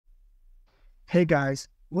Hey guys,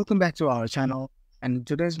 welcome back to our channel, and in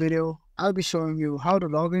today's video, I'll be showing you how to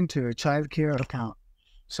log into your childcare account.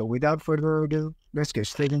 So without further ado, let's get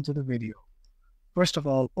straight into the video. First of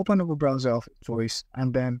all, open up a browser of your choice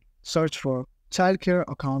and then search for childcare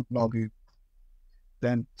account login.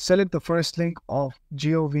 Then select the first link of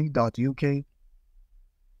gov.uk.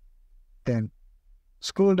 Then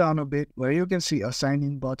scroll down a bit where you can see a sign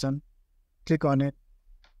in button. Click on it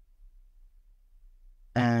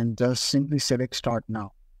and just simply select start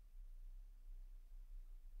now.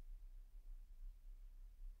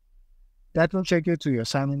 That will take you to your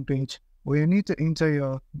sign-in page where you need to enter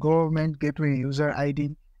your government gateway user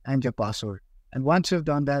ID and your password. And once you've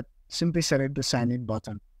done that, simply select the sign-in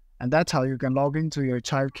button. And that's how you can log into your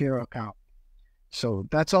childcare account. So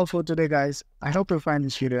that's all for today, guys. I hope you find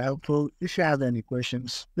this video helpful. If you have any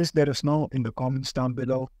questions, please let us know in the comments down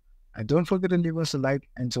below. And don't forget to leave us a like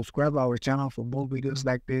and subscribe our channel for more videos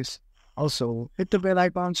like this. Also, hit the bell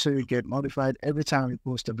icon so you get notified every time we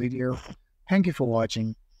post a video. Thank you for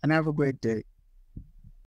watching and have a great day.